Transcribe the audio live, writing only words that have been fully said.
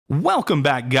Welcome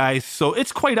back, guys. So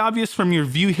it's quite obvious from your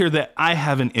view here that I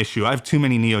have an issue. I have too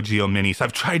many Neo Geo minis.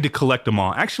 I've tried to collect them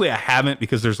all. Actually, I haven't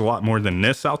because there's a lot more than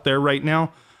this out there right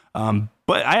now.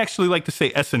 But I actually like to say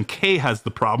SNK has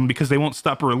the problem because they won't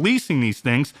stop releasing these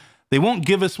things. They won't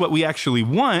give us what we actually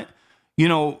want. You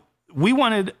know, we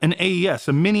wanted an AES,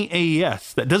 a mini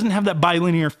AES that doesn't have that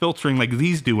bilinear filtering like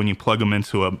these do when you plug them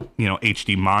into a,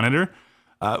 HD monitor.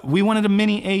 We wanted a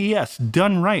mini AES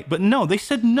done right, but no, they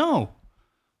said no.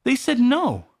 They said,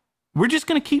 no, we're just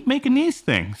going to keep making these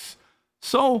things.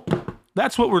 So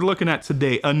that's what we're looking at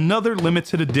today. Another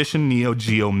limited edition Neo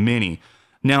Geo Mini.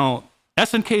 Now,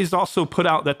 SNK has also put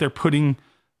out that they're putting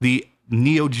the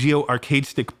Neo Geo Arcade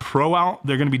Stick Pro out.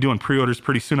 They're going to be doing pre-orders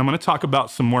pretty soon. I'm going to talk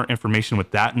about some more information with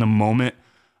that in a moment.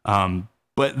 But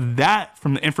that,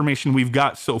 from the information we've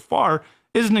got so far,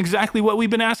 isn't exactly what we've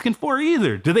been asking for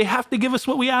either. Do they have to give us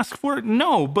what we ask for?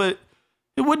 No, but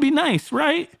it would be nice,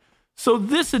 right? So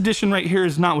this edition right here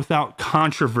is not without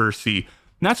controversy.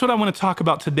 And that's what I want to talk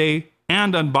about today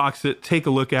and unbox it, take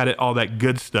a look at it, all that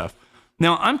good stuff.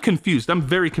 Now, I'm confused. I'm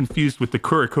very confused with the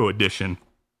Kuroko edition.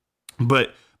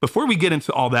 But before we get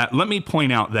into all that, let me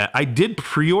point out that I did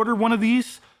pre-order one of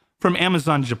these from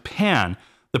Amazon Japan.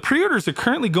 The pre-orders are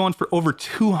currently going for over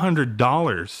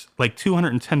 $200, like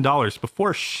 $210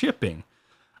 before shipping.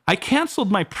 I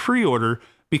canceled my pre-order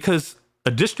because a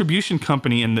distribution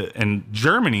company in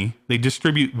Germany, they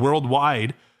distribute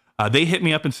worldwide. They hit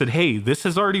me up and said, hey, this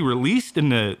has already released in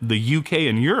the UK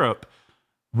and Europe.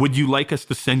 Would you like us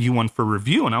to send you one for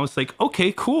review? And I was like,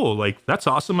 okay, cool. Like, that's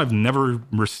awesome. I've never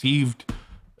received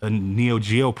a Neo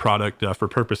Geo product for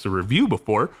purpose of review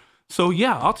before. So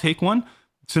yeah, I'll take one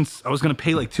since I was going to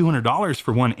pay like $200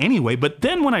 for one anyway. But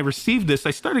then when I received this,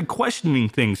 I started questioning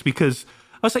things because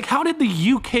I was like, how did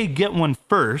the UK get one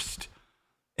first?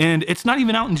 And it's not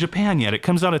even out in Japan yet. It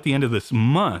comes out at the end of this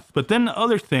month. But then the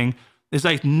other thing is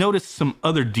I noticed some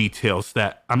other details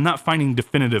that I'm not finding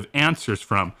definitive answers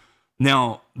from.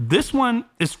 Now, this one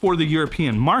is for the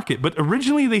European market, but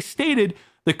originally they stated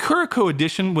the Kuroko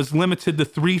edition was limited to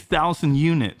 3,000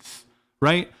 units,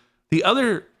 right? The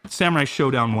other Samurai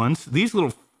Shodown ones, these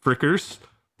little frickers,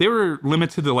 they were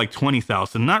limited to like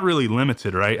 20,000. Not really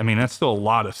limited, right? I mean, that's still a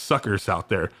lot of suckers out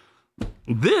there.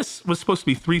 This was supposed to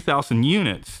be 3,000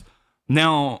 units.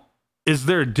 Now, is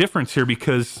there a difference here?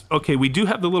 Because, okay, we do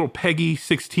have the little PEGI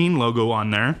 16 logo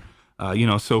on there.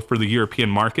 So for the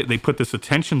European market, they put this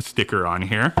attention sticker on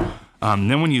here.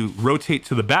 Then when you rotate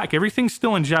to the back, everything's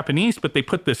still in Japanese, but they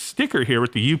put this sticker here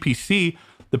with the UPC,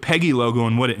 the PEGI logo,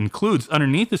 and what it includes.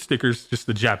 Underneath the sticker is just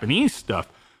the Japanese stuff.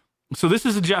 So this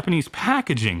is a Japanese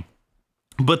packaging.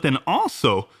 But then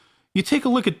also, you take a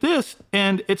look at this,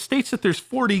 and it states that there's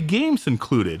 40 games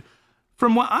included.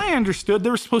 From what I understood,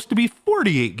 there were supposed to be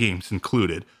 48 games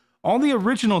included. All the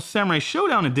original Samurai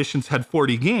Shodown editions had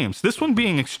 40 games. This one,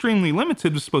 being extremely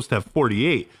limited, was supposed to have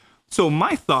 48. So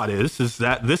my thought is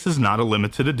that this is not a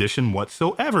limited edition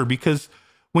whatsoever, because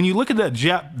when you look at that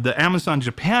the Amazon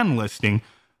Japan listing,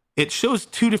 it shows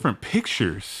two different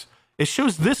pictures. It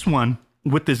shows this one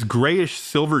with this grayish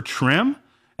silver trim,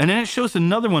 and then it shows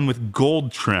another one with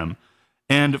gold trim.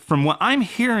 And from what I'm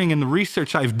hearing in the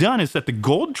research I've done is that the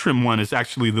gold trim one is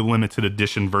actually the limited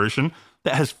edition version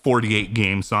that has 48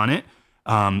 games on it.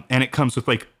 And it comes with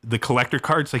like the collector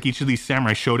cards, like each of these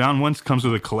Samurai Shodown ones comes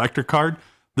with a collector card.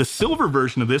 The silver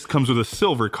version of this comes with a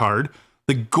silver card.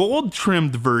 The gold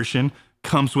trimmed version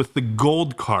comes with the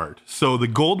gold card. So the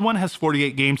gold one has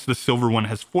 48 games, the silver one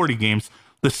has 40 games.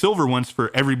 The silver one's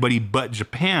for everybody but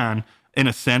Japan, in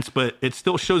a sense, but it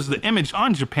still shows the image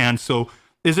on Japan. So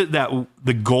is it that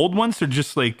the gold ones are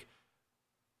just like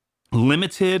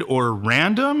limited or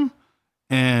random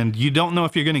and you don't know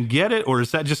if you're going to get it, or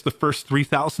is that just the first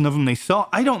 3,000 of them they sell?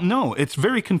 I don't know. It's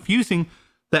very confusing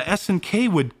that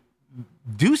SNK would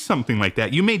do something like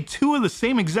that. You made two of the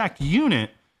same exact unit.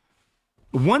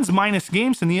 One's minus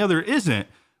games and the other isn't.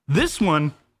 This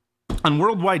one on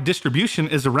worldwide distribution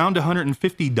is around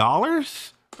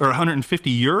 $150 or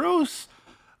 150 euros.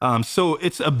 So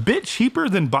it's a bit cheaper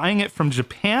than buying it from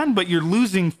Japan, but you're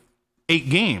losing 8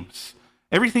 games.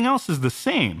 Everything else is the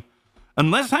same.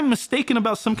 Unless I'm mistaken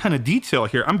about some kind of detail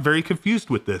here, I'm very confused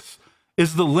with this.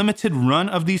 Is the limited run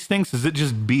of these things, is it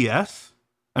just BS?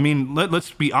 I mean,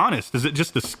 let's be honest. Is it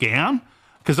just a scam?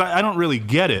 Because I don't really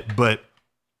get it, but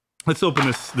let's open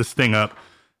this thing up,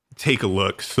 take a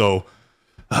look. So,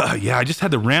 yeah, I just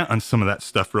had to rant on some of that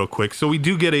stuff real quick. So we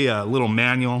do get a little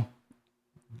manual.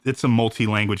 It's a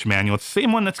multi-language manual. It's the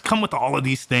same one that's come with all of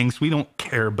these things. We don't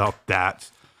care about that.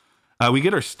 We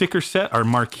get our sticker set, our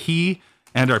marquee,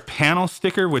 and our panel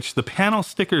sticker, which the panel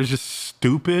sticker is just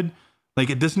stupid. Like,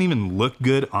 it doesn't even look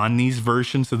good on these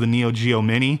versions of the Neo Geo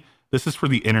Mini. This is for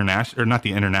the international, or not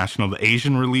the international, the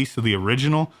Asian release of the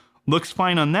original. Looks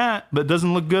fine on that, but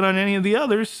doesn't look good on any of the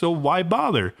others, so why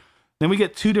bother? Then we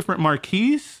get two different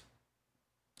marquees.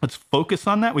 Let's focus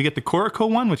on that. We get the Kuroko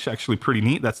one, which is actually pretty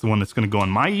neat. That's the one that's going to go on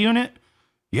my unit.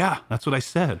 Yeah, that's what I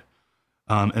said.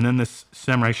 And then this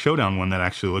Samurai Shodown one that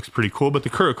actually looks pretty cool, but the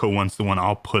Kuroko one's the one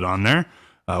I'll put on there.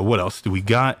 What else do we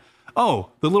got? Oh,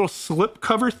 the little slip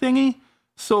cover thingy.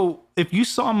 So if you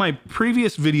saw my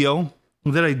previous video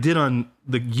that I did on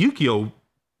the Yu-Gi-Oh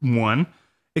one,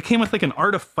 it came with like an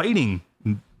Art of Fighting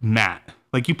mat.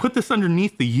 Like, you put this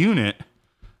underneath the unit,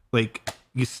 like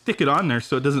you stick it on there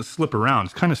so it doesn't slip around.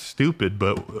 It's kind of stupid,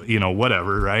 but you know,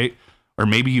 whatever, right? Or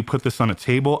maybe you put this on a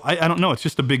table. I don't know. It's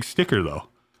just a big sticker though.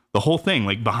 The whole thing,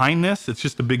 like behind this, it's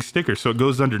just a big sticker. So it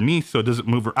goes underneath so it doesn't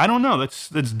move. I don't know. That's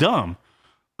dumb.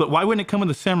 But why wouldn't it come with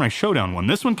the Samurai Shodown one?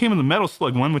 This one came with the Metal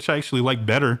Slug one, which I actually like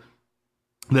better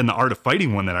than the Art of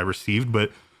Fighting one that I received,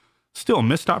 but still a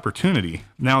missed opportunity.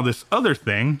 Now this other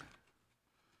thing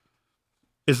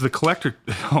is the collector.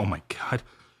 Oh my God.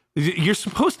 You're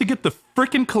supposed to get the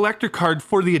frickin' collector card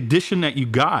for the edition that you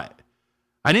got.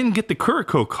 I didn't get the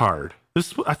Kuroko card.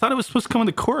 I thought it was supposed to come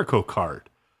with the Kuroko card.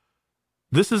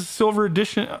 This is a silver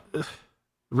edition.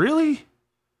 Really?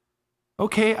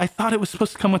 Okay, I thought it was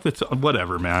supposed to come with its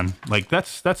whatever, man. Like,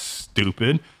 that's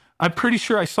stupid. I'm pretty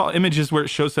sure I saw images where it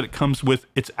shows that it comes with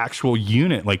its actual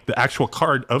unit, like the actual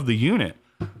card of the unit.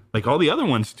 Like all the other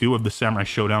ones do of the Samurai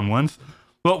Shodown ones.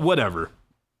 But whatever.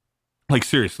 Like,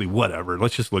 seriously, whatever.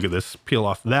 Let's just look at this. Peel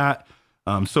off that.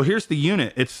 So here's the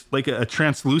unit. It's like a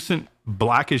translucent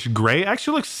blackish gray.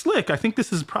 Actually looks slick. I think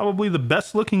this is probably the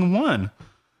best looking one.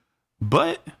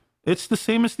 But it's the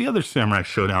same as the other Samurai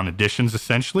Shodown editions,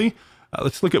 essentially.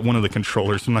 Let's look at one of the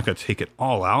controllers. I'm not going to take it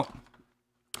all out.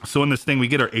 So in this thing, we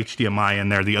get our HDMI in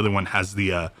there. The other one has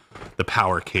the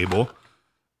power cable.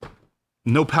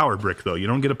 No power brick, though. You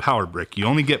don't get a power brick. You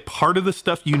only get part of the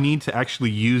stuff you need to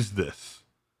actually use this.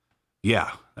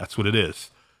 Yeah, that's what it is.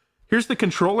 Here's the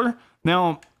controller.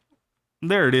 Now,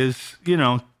 there it is. You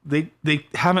know, they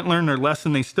haven't learned their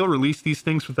lesson. They still release these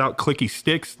things without clicky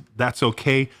sticks. That's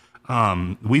okay.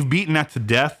 We've beaten that to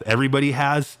death. Everybody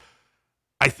has.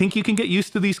 I think you can get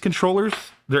used to these controllers.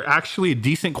 They're actually a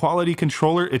decent quality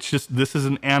controller. It's just, this is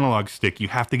an analog stick. You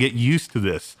have to get used to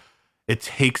this. It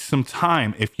takes some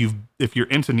time if you're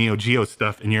into Neo Geo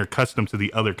stuff and you're accustomed to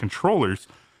the other controllers.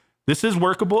 This is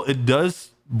workable. It does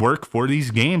work for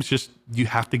these games. Just, you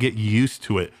have to get used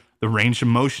to it. The range of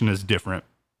motion is different.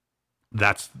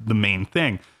 That's the main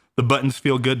thing. The buttons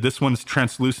feel good. This one's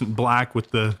translucent black with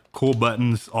the cool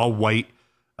buttons, all white.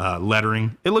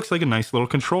 Lettering. It looks like a nice little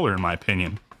controller in my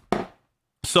opinion.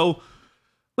 So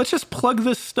let's just plug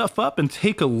this stuff up and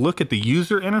take a look at the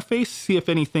user interface, see if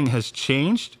anything has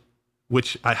changed,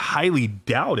 which I highly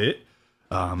doubt it.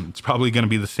 It's probably going to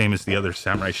be the same as the other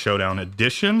Samurai Shodown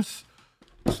editions.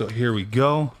 So here we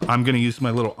go. I'm going to use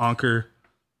my little Anker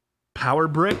power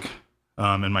brick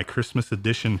and my Christmas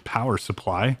edition power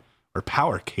supply, or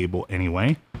power cable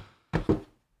anyway.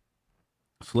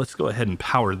 So let's go ahead and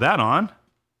power that on.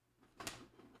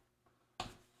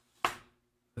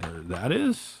 There that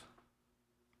is.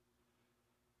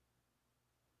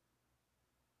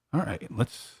 All right,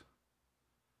 let's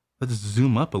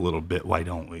zoom up a little bit, why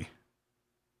don't we?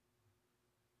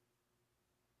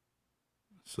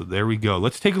 So there we go.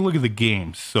 Let's take a look at the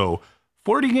games. So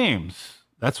 40 games,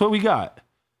 that's what we got.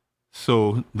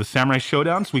 So the Samurai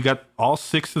Showdowns, we got all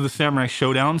 6 of the Samurai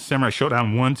Showdowns. Samurai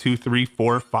Shodown 1, 2, 3,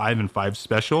 4, 5, and 5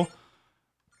 Special.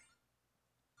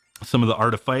 Some of the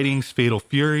Art of Fightings, Fatal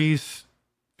Furies,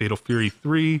 Fatal Fury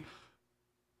 3,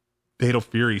 Fatal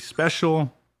Fury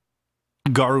Special,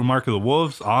 Garu Mark of the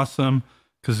Wolves, awesome.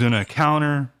 Kazuna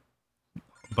Counter,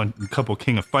 a couple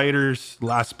King of Fighters,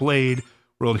 Last Blade,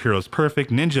 World Heroes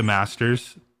Perfect, Ninja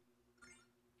Masters,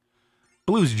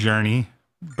 Blues Journey,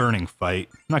 Burning Fight.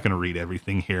 I'm not going to read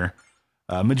everything here.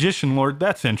 Magician Lord,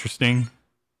 that's interesting.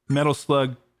 Metal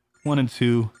Slug 1 and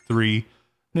 2, 3,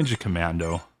 Ninja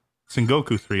Commando,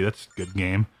 Sengoku 3, that's a good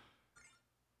game.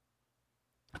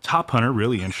 Top Hunter,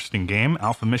 really interesting game.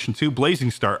 Alpha Mission 2,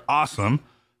 Blazing Star, awesome.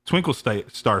 Twinkle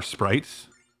Star Sprites,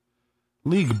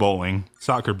 League Bowling,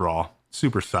 Soccer Brawl,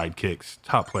 Super Sidekicks,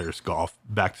 Top Players Golf,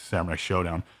 back to Samurai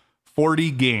Shodown.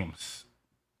 40 games.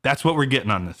 That's what we're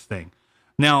getting on this thing.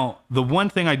 Now, the one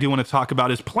thing I do want to talk about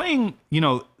is playing, you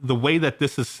know, the way that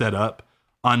this is set up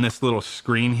on this little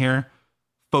screen here.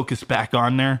 Focus back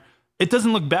on there. It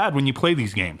doesn't look bad when you play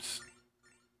these games.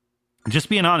 Just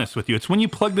being honest with you, it's when you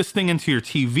plug this thing into your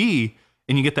TV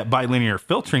and you get that bilinear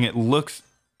filtering, it looks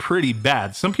pretty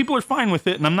bad. Some people are fine with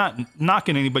it, and I'm not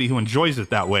knocking anybody who enjoys it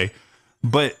that way,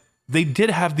 but they did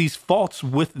have these faults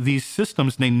with these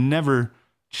systems. And they never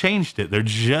changed it. They're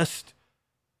just,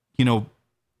 you know,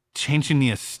 changing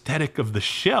the aesthetic of the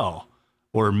shell,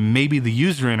 or maybe the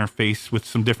user interface with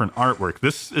some different artwork.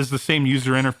 This is the same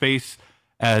user interface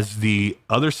as the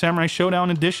other Samurai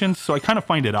Shodown editions, so I kind of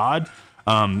find it odd.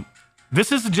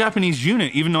 This is a Japanese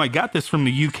unit, even though I got this from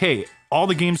the UK. All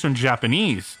the games are in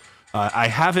Japanese. I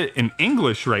have it in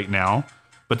English right now,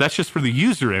 but that's just for the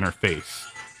user interface.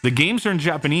 The games are in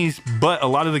Japanese, but a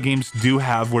lot of the games do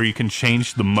have where you can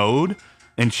change the mode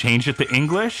and change it to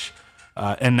English.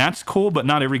 And that's cool, but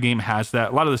not every game has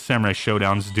that. A lot of the Samurai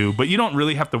Showdowns do, but you don't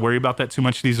really have to worry about that too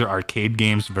much. These are arcade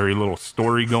games, very little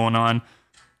story going on.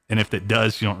 And if it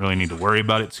does, you don't really need to worry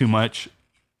about it too much.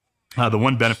 The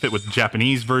one benefit with the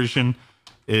Japanese version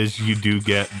is you do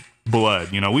get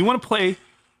blood. You know, we want to play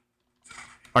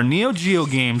our Neo Geo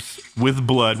games with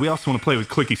blood. We also want to play with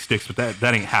clicky sticks, but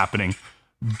that ain't happening.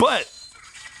 But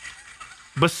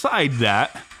beside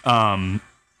that,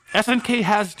 SNK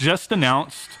has just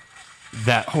announced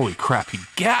that, holy crap, he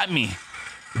got me,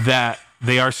 that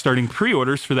they are starting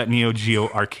pre-orders for that Neo Geo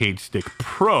Arcade Stick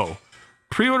Pro.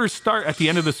 Pre-orders start at the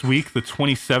end of this week, the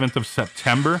 27th of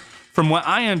September. From what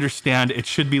I understand, it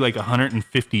should be like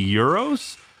 150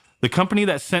 euros. The company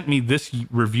that sent me this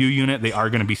review unit, they are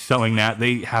going to be selling that.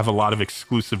 They have a lot of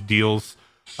exclusive deals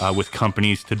with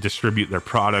companies to distribute their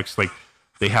products. Like,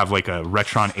 they have like a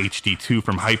Retron HD2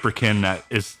 from Hyperkin that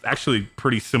is actually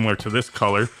pretty similar to this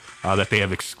color, that they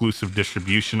have exclusive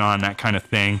distribution on, that kind of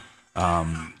thing.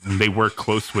 And they work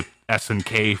close with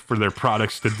SNK for their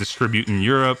products to distribute in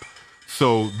Europe.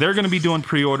 So they're going to be doing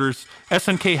pre-orders.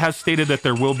 SNK has stated that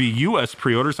there will be US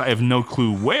pre-orders. I have no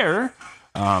clue where,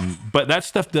 but that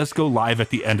stuff does go live at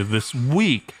the end of this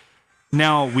week.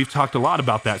 Now, we've talked a lot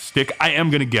about that stick. I am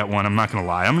going to get one. I'm not going to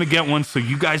lie. I'm going to get one so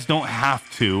you guys don't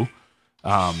have to.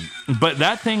 But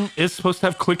that thing is supposed to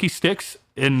have clicky sticks,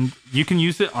 and you can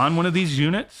use it on one of these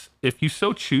units if you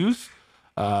so choose.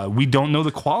 We don't know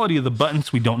the quality of the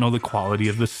buttons. We don't know the quality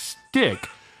of the stick.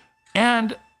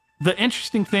 And the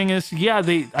interesting thing is, yeah,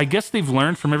 I guess they've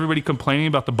learned from everybody complaining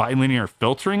about the bilinear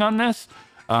filtering on this,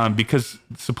 because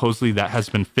supposedly that has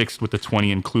been fixed with the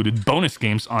 20 included bonus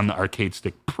games on the Arcade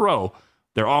Stick Pro.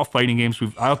 They're all fighting games.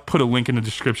 I'll put a link in the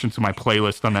description to my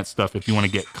playlist on that stuff if you want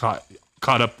to get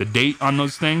caught up to date on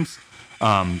those things.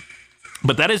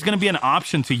 But that is going to be an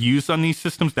option to use on these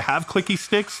systems, to have clicky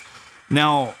sticks.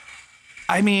 Now,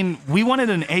 I mean, we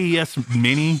wanted an AES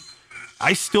Mini.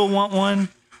 I still want one.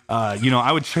 You know,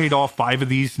 I would trade all 5 of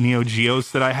these Neo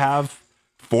Geos that I have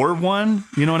for one.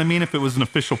 You know what I mean? If it was an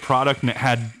official product and it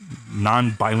had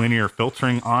non-bilinear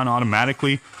filtering on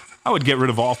automatically, I would get rid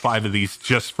of all 5 of these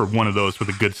just for one of those with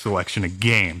a good selection of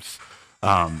games.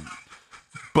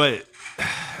 But,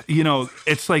 you know,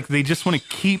 it's like they just want to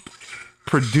keep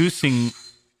producing,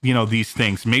 you know, these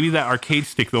things. Maybe that arcade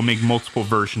stick they'll make multiple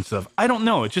versions of. I don't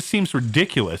know. It just seems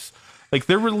ridiculous. Like,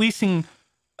 they're releasing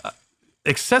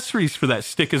accessories for that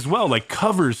stick as well, like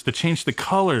covers to change the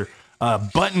color,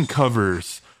 button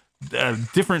covers,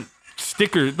 different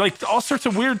stickers, like all sorts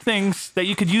of weird things that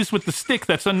you could use with the stick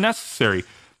that's unnecessary.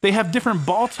 They have different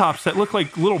ball tops that look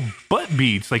like little butt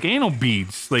beads, like anal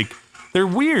beads. Like, they're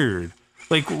weird.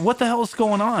 Like, what the hell is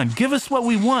going on? Give us what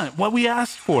we want, what we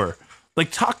asked for.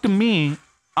 Like, talk to me.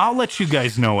 I'll let you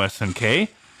guys know, SNK,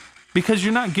 because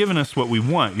you're not giving us what we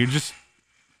want. You're just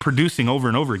producing over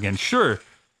and over again. Sure,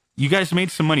 you guys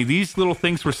made some money. These little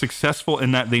things were successful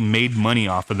in that they made money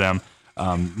off of them.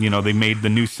 You know, they made the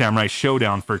new Samurai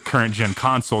Shodown for current gen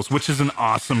consoles, which is an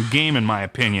awesome game in my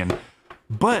opinion.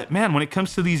 But man, when it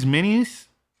comes to these minis,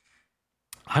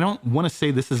 I don't want to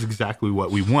say this is exactly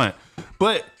what we want.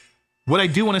 But what I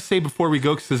do want to say before we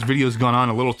go, because this video's gone on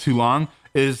a little too long,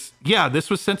 is, yeah, this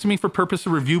was sent to me for purpose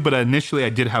of review, but initially I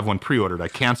did have one pre-ordered. I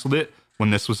canceled it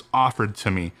when this was offered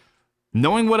to me.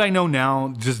 Knowing what I know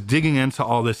now, just digging into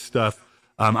all this stuff,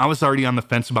 I was already on the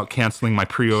fence about canceling my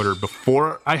pre-order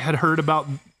before I had heard about,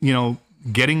 you know,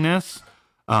 getting this.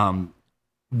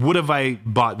 Would have I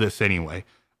bought this anyway?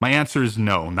 My answer is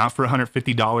no, not for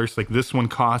 $150 like this one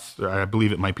costs, or I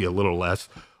believe it might be a little less,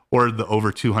 or the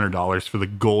over $200 for the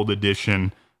gold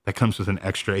edition that comes with an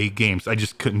extra 8 games. I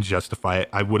just couldn't justify it.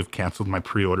 I would have canceled my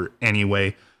pre-order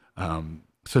anyway.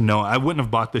 So no, I wouldn't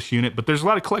have bought this unit, but there's a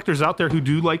lot of collectors out there who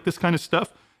do like this kind of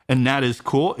stuff, and that is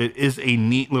cool. It is a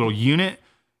neat little unit.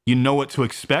 You know what to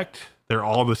expect. They're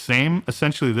all the same.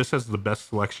 Essentially, this has the best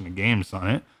selection of games on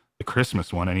it. The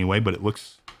Christmas one anyway, but it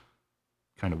looks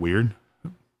kind of weird.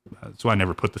 So I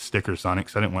never put the stickers on it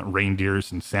because I didn't want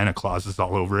reindeers and Santa Clauses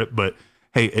all over it. But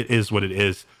hey, it is what it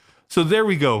is. So there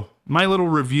we go. My little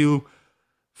review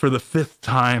for the 5th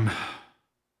time.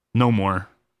 No more.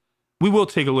 We will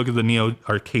take a look at the Neo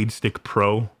Arcade Stick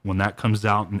Pro when that comes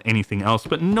out and anything else,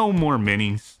 but no more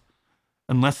minis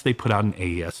unless they put out an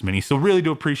AES mini. So really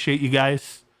do appreciate you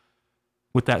guys.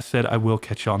 With that said, I will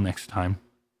catch y'all next time.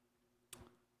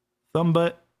 Thumb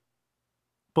butt,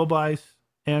 bye-byes,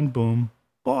 and boom.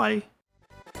 Bye.